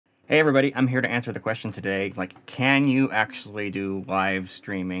Hey everybody, I'm here to answer the question today, like, can you actually do live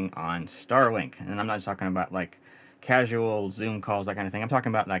streaming on Starlink? And I'm not just talking about like casual Zoom calls, that kind of thing. I'm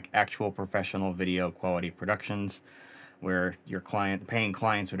talking about like actual professional video quality productions where your paying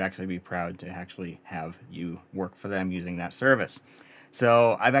clients would actually be proud to actually have you work for them using that service.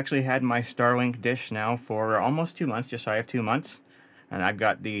 So I've actually had my Starlink dish now for almost 2 months, just shy of 2 months. And I've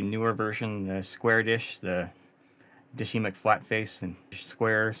got the newer version, the square dish, the Dishy McFlatface and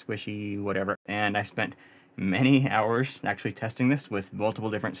square, squishy, whatever. And I spent many hours actually testing this with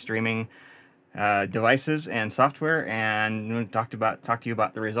multiple different streaming devices and software, and talk to you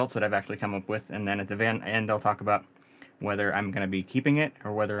about the results that I've actually come up with. And then at the end, I'll talk about whether I'm going to be keeping it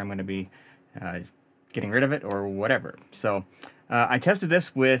or whether I'm going to be getting rid of it or whatever. So I tested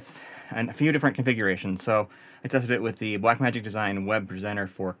this with a few different configurations. So I tested it with the Blackmagic Design Web Presenter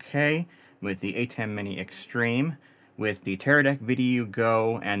 4K, with the ATEM Mini Extreme, with the Teradek VidiU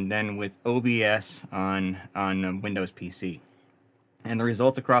Go, and then with OBS on Windows PC. And the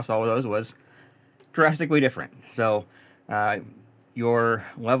results across all of those was drastically different. So your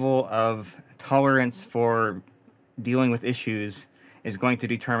level of tolerance for dealing with issues is going to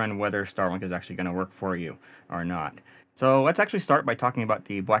determine whether Starlink is actually going to work for you or not. So let's actually start by talking about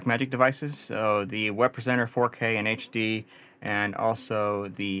the Blackmagic devices. So the Web Presenter 4K and HD, and also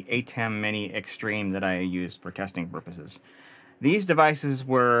the ATEM Mini Extreme that I used for testing purposes. These devices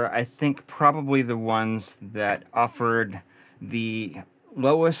were, I think, probably the ones that offered the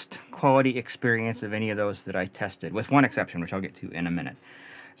lowest quality experience of any of those that I tested, with one exception, which I'll get to in a minute.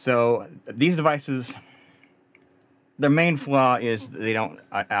 So these devices, their main flaw is they don't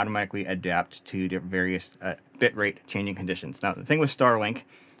automatically adapt to the various bitrate changing conditions. Now, the thing with Starlink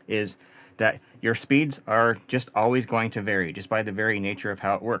is that your speeds are just always going to vary, just by the very nature of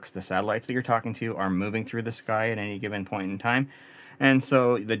how it works. The satellites that you're talking to are moving through the sky at any given point in time, and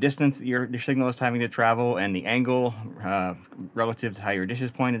so the distance that your signal is having to travel and the angle relative to how your dish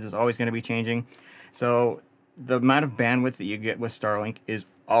is pointed is always going to be changing. So the amount of bandwidth that you get with Starlink is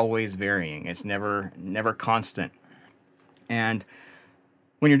always varying. It's never constant. And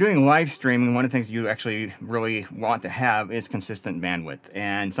when you're doing live streaming, one of the things you actually really want to have is consistent bandwidth.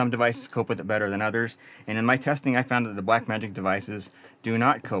 And some devices cope with it better than others. And in my testing, I found that the Blackmagic devices do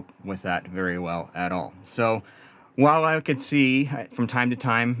not cope with that very well at all. So while I could see from time to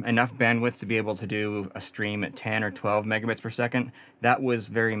time enough bandwidth to be able to do a stream at 10 or 12 megabits per second, that was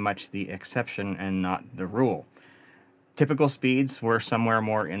very much the exception and not the rule. Typical speeds were somewhere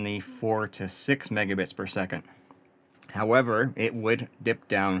more in the 4 to 6 megabits per second. However, it would dip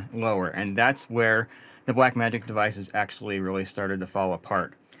down lower, and that's where the Blackmagic devices actually really started to fall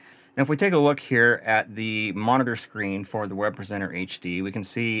apart. Now, if we take a look here at the monitor screen for the Web Presenter HD, we can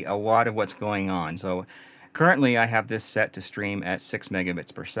see a lot of what's going on. So currently, I have this set to stream at 6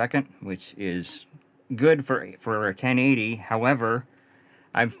 megabits per second, which is good for a 1080. However,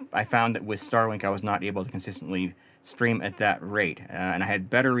 I found that with Starlink, I was not able to consistently stream at that rate, and I had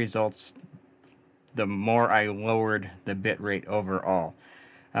better results the more I lowered the bit rate overall.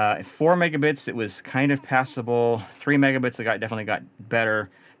 At 4 megabits, it was kind of passable. 3 megabits, it definitely got better.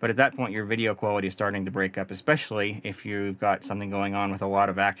 But at that point, your video quality is starting to break up, especially if you've got something going on with a lot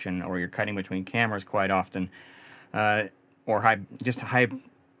of action, or you're cutting between cameras quite often, or high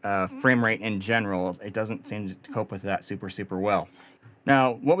frame rate in general. It doesn't seem to cope with that super well.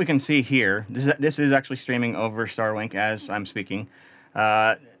 Now, what we can see here, this is actually streaming over Starlink as I'm speaking.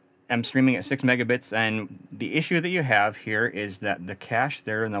 I'm streaming at 6 megabits, and the issue that you have here is that the cache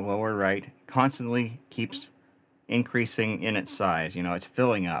there in the lower right constantly keeps increasing in its size. You know, it's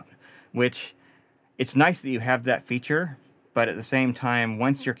filling up, which it's nice that you have that feature, but at the same time,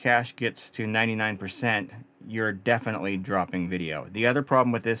 once your cache gets to 99%, you're definitely dropping video. The other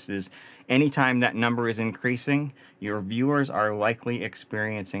problem with this is anytime that number is increasing, your viewers are likely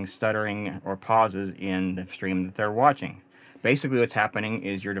experiencing stuttering or pauses in the stream that they're watching. Basically, what's happening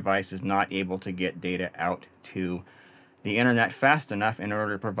is your device is not able to get data out to the internet fast enough in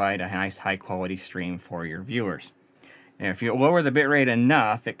order to provide a nice high-quality stream for your viewers. And if you lower the bitrate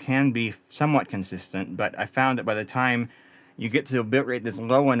enough, it can be somewhat consistent, but I found that by the time you get to a bitrate that's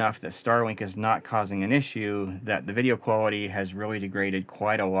low enough that Starlink is not causing an issue, that the video quality has really degraded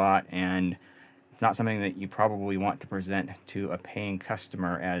quite a lot, and it's not something that you probably want to present to a paying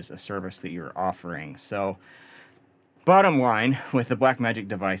customer as a service that you're offering. So, bottom line, with the Blackmagic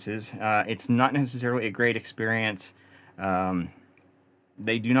devices, it's not necessarily a great experience.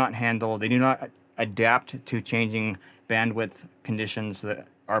 They do not adapt to changing bandwidth conditions that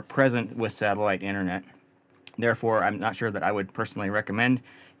are present with satellite internet. Therefore, I'm not sure that I would personally recommend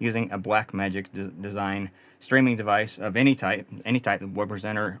using a Blackmagic design streaming device of any type of web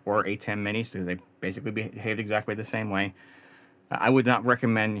presenter or ATEM minis, because they basically behave exactly the same way, I would not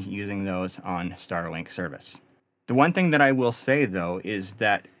recommend using those on Starlink service. The one thing that I will say, though, is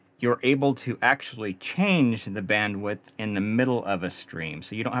that you're able to actually change the bandwidth in the middle of a stream.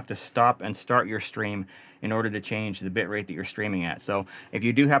 So you don't have to stop and start your stream in order to change the bitrate that you're streaming at. So if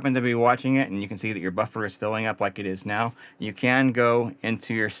you do happen to be watching it and you can see that your buffer is filling up like it is now, you can go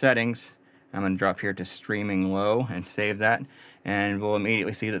into your settings. I'm going to drop here to streaming low and save that. And we'll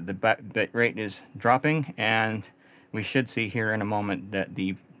immediately see that the bitrate is dropping. And we should see here in a moment that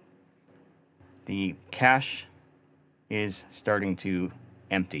the cache is starting to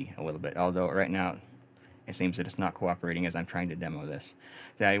empty a little bit, although right now it seems that it's not cooperating as I'm trying to demo this.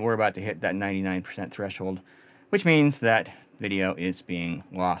 So we're about to hit that 99% threshold, which means that video is being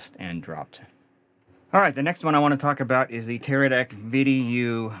lost and dropped. Alright, the next one I want to talk about is the Teradek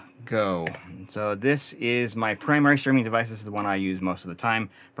VidiU Go. So this is my primary streaming device. This is the one I use most of the time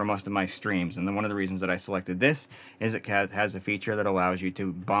for most of my streams. And then one of the reasons that I selected this is it has a feature that allows you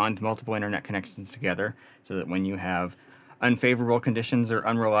to bond multiple internet connections together, so that when you have unfavorable conditions or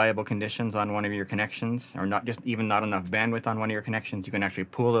unreliable conditions on one of your connections, or not enough bandwidth on one of your connections, you can actually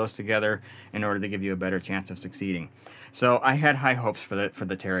pool those together in order to give you a better chance of succeeding. So I had high hopes for the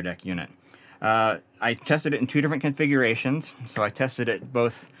Teradek unit. I tested it in two different configurations. So I tested it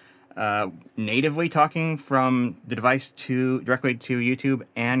both natively talking from the device directly to YouTube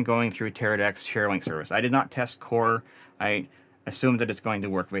and going through Teradek's ShareLink service. I did not test Core. I assumed that it's going to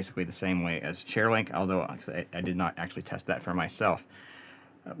work basically the same way as ShareLink, although I did not actually test that for myself.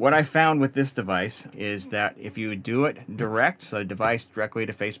 What I found with this device is that if you do it direct, so device directly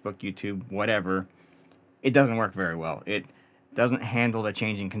to Facebook, YouTube, whatever, it doesn't work very well. It doesn't handle the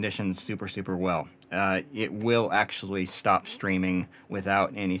changing conditions super well. It will actually stop streaming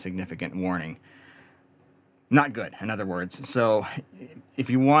without any significant warning. Not good, in other words. So if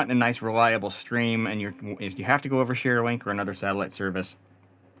you want a nice reliable stream and if you have to go over ShareLink or another satellite service,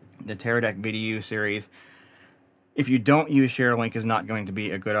 the Teradek VidiU series, if you don't use ShareLink, is not going to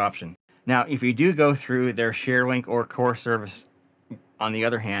be a good option. Now, if you do go through their ShareLink or Core service, on the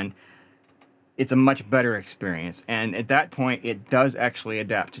other hand, it's a much better experience. And at that point, it does actually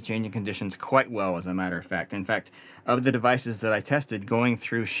adapt to changing conditions quite well, as a matter of fact. In fact, of the devices that I tested, going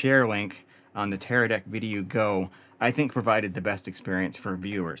through ShareLink on the Teradek VidiU Go, I think provided the best experience for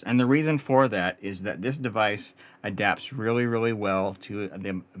viewers. And the reason for that is that this device adapts really well to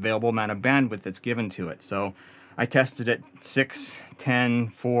the available amount of bandwidth that's given to it. So I tested it 6, 10,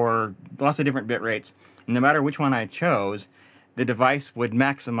 4, lots of different bit rates. And no matter which one I chose, the device would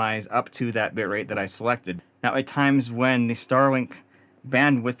maximize up to that bit rate that I selected. Now, at times when the Starlink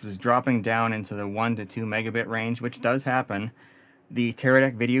bandwidth was dropping down into the 1 to 2 megabit range, which does happen, the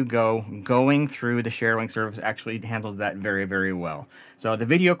Teradek VidiU Go going through the ShareLink service actually handled that very well. So the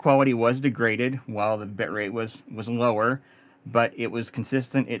video quality was degraded while the bitrate was lower, but it was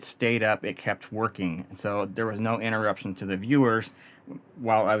consistent, it stayed up, it kept working. So there was no interruption to the viewers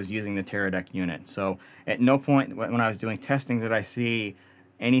while I was using the Teradek unit. So at no point when I was doing testing did I see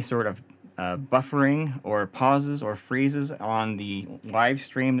any sort of buffering or pauses or freezes on the live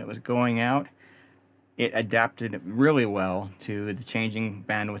stream that was going out. It adapted really well to the changing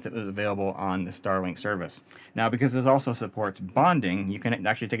bandwidth that was available on the Starlink service. Now, because this also supports bonding, you can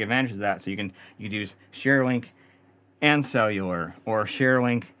actually take advantage of that. So you could use ShareLink and cellular, or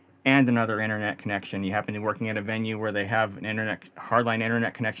ShareLink and another internet connection. You happen to be working at a venue where they have an hardline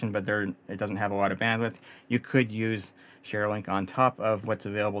internet connection, but it doesn't have a lot of bandwidth. You could use ShareLink on top of what's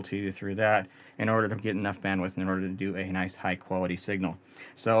available to you through that in order to get enough bandwidth in order to do a nice high quality signal.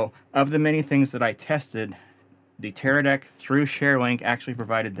 So of the many things that I tested, the Teradek through ShareLink actually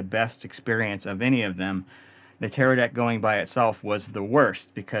provided the best experience of any of them. The Teradek going by itself was the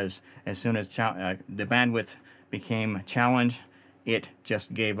worst, because as soon as the bandwidth became a challenge, it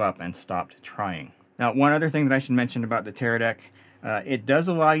just gave up and stopped trying. Now, one other thing that I should mention about the Teradek, it does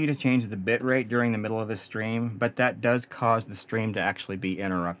allow you to change the bit rate during the middle of a stream, but that does cause the stream to actually be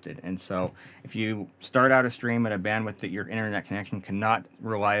interrupted. And so if you start out a stream at a bandwidth that your internet connection cannot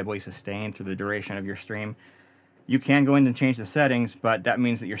reliably sustain through the duration of your stream, you can go in and change the settings, but that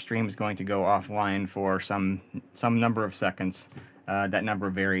means that your stream is going to go offline for some number of seconds. That number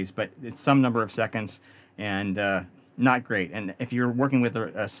varies, but it's some number of seconds, and not great. And if you're working with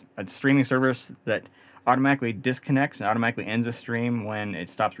a streaming service that automatically disconnects and automatically ends a stream when it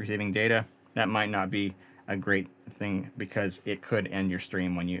stops receiving data, that might not be a great thing because it could end your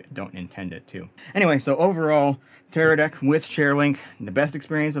stream when you don't intend it to. Anyway, so overall, Teradek with ShareLink, the best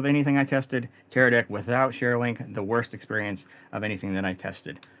experience of anything I tested. Teradek without ShareLink, the worst experience of anything that I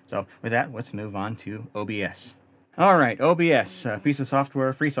tested. So with that, let's move on to OBS. All right, OBS, a piece of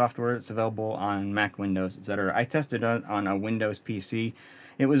software, free software. It's available on Mac, Windows, etc. I tested it on a Windows PC.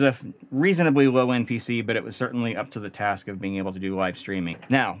 It was a reasonably low-end PC, but it was certainly up to the task of being able to do live streaming.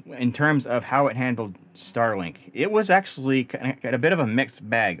 Now, in terms of how it handled Starlink, it was actually a bit of a mixed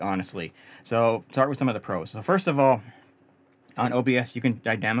bag, honestly. So, start with some of the pros. So, first of all, on OBS, you can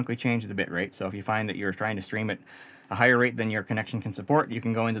dynamically change the bitrate. So, if you find that you're trying to stream at a higher rate than your connection can support, you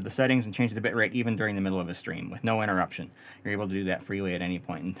can go into the settings and change the bitrate even during the middle of a stream with no interruption. You're able to do that freely at any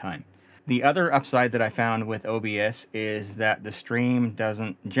point in time. The other upside that I found with OBS is that the stream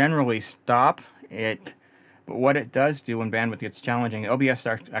doesn't generally stop it, but what it does do when bandwidth gets challenging, OBS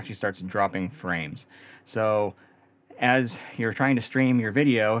actually starts dropping frames. So as you're trying to stream your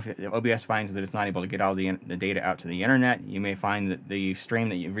video, if OBS finds that it's not able to get all the data out to the internet, you may find that the stream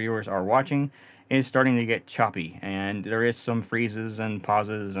that your viewers are watching is starting to get choppy, and there is some freezes and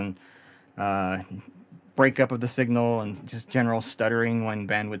pauses and breakup of the signal and just general stuttering when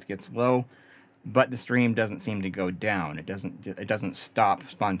bandwidth gets low, but the stream doesn't seem to go down. It doesn't stop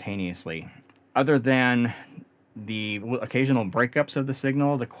spontaneously. Other than the occasional breakups of the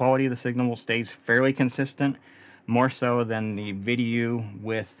signal, the quality of the signal stays fairly consistent, more so than the VidiU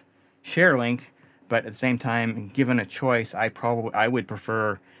with ShareLink, but at the same time, given a choice, I would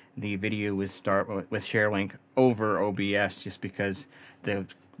prefer the VidiU with ShareLink over OBS, just because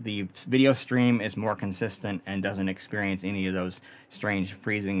the video stream is more consistent and doesn't experience any of those strange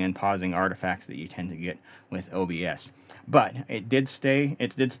freezing and pausing artifacts that you tend to get with OBS. But it did stay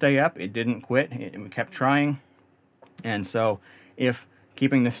up, it didn't quit, it kept trying. And so if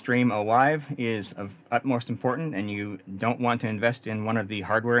keeping the stream alive is of utmost importance and you don't want to invest in one of the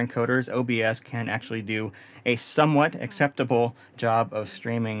hardware encoders, OBS can actually do a somewhat acceptable job of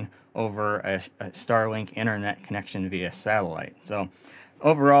streaming over a Starlink internet connection via satellite. So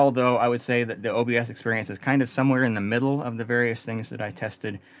overall, though, I would say that the OBS experience is kind of somewhere in the middle of the various things that I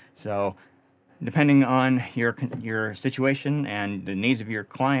tested. So depending on your situation and the needs of your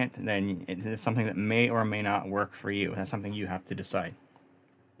client, then it is something that may or may not work for you. That's something you have to decide.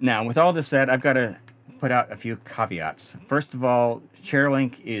 Now, with all this said, I've got to put out a few caveats. First of all,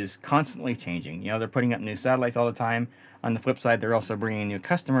 ShareLink is constantly changing. You know, they're putting up new satellites all the time. On the flip side, they're also bringing new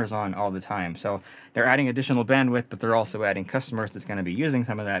customers on all the time. So they're adding additional bandwidth, but they're also adding customers that's going to be using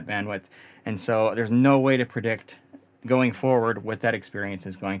some of that bandwidth. And so there's no way to predict going forward what that experience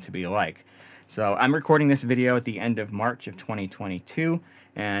is going to be like. So I'm recording this video at the end of March of 2022,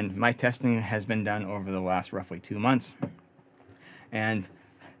 and my testing has been done over the last roughly 2 months. And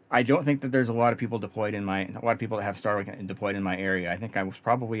I don't think that there's a lot of people that have Starlink deployed in my area. I think I was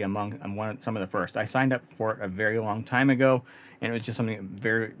probably among some of the first. I signed up for it a very long time ago, and it was just something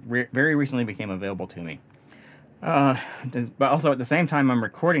that very recently became available to me. But also at the same time I'm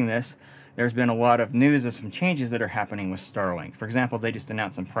recording this, there's been a lot of news of some changes that are happening with Starlink. For example, they just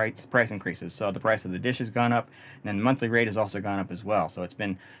announced some price increases. So the price of the dish has gone up, and then the monthly rate has also gone up as well. So it's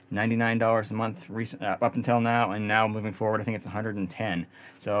been $99 a month up until now, and now moving forward, I think it's $110.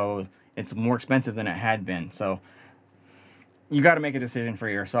 So it's more expensive than it had been. So you got to make a decision for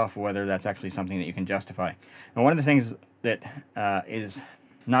yourself whether that's actually something that you can justify. And one of the things that is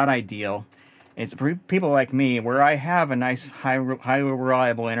not ideal is for people like me, where I have a nice, highly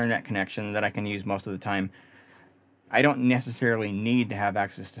reliable internet connection that I can use most of the time. I don't necessarily need to have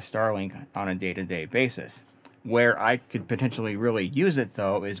access to Starlink on a day-to-day basis. Where I could potentially really use it,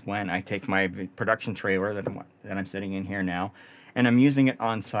 though, is when I take my production trailer that I'm sitting in here now, and I'm using it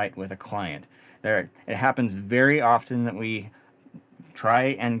on site with a client. It happens very often that we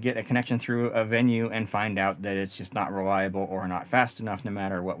try and get a connection through a venue and find out that it's just not reliable or not fast enough no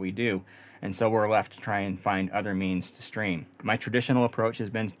matter what we do. And so we're left to try and find other means to stream. My traditional approach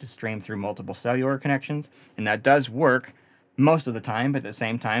has been to stream through multiple cellular connections, and that does work most of the time, but at the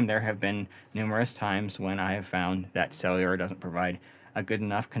same time there have been numerous times when I have found that cellular doesn't provide a good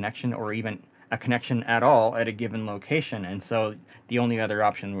enough connection or even a connection at all at a given location, and so the only other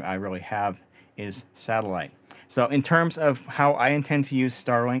option I really have is satellite. So in terms of how I intend to use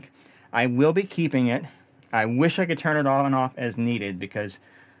Starlink, I will be keeping it. I wish I could turn it on and off as needed, because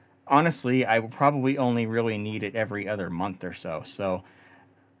honestly, I will probably only really need it every other month or so. So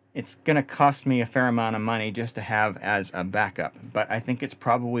it's going to cost me a fair amount of money just to have as a backup. But I think it's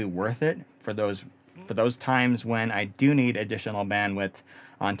probably worth it for those times when I do need additional bandwidth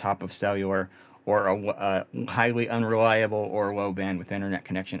on top of cellular, or a highly unreliable or low bandwidth internet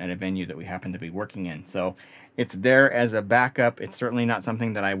connection at a venue that we happen to be working in. So it's there as a backup. It's certainly not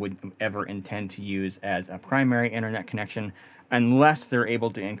something that I would ever intend to use as a primary internet connection unless they're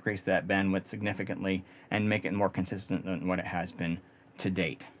able to increase that bandwidth significantly and make it more consistent than what it has been to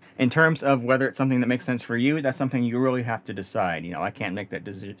date. In terms of whether it's something that makes sense for you, that's something you really have to decide. You know, I can't make that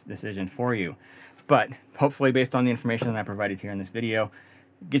decision for you. But hopefully, based on the information that I provided here in this video,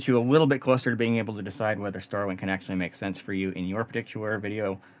 gets you a little bit closer to being able to decide whether Starlink can actually make sense for you in your particular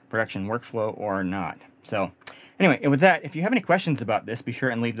video production workflow or not. So anyway, with that, if you have any questions about this, be sure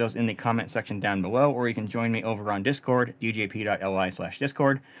and leave those in the comment section down below, or you can join me over on Discord,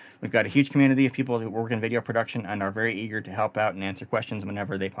 djp.li/discord. We've got a huge community of people who work in video production and are very eager to help out and answer questions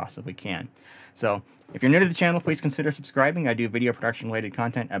whenever they possibly can. So if you're new to the channel, please consider subscribing. I do video production related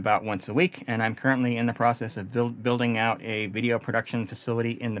content about once a week, and I'm currently in the process of building out a video production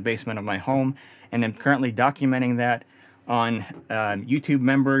facility in the basement of my home, and I'm currently documenting that on YouTube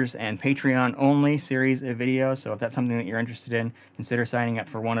members and Patreon only series of videos. So if that's something that you're interested in, consider signing up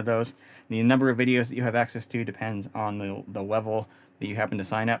for one of those. The number of videos that you have access to depends on the level that you happen to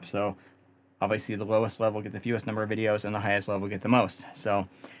sign up. So obviously the lowest level get the fewest number of videos, and the highest level get the most. So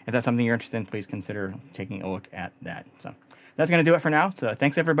if that's something you're interested in, please consider taking a look at that. So that's going to do it for now. So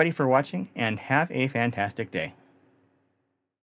thanks everybody for watching, and have a fantastic day.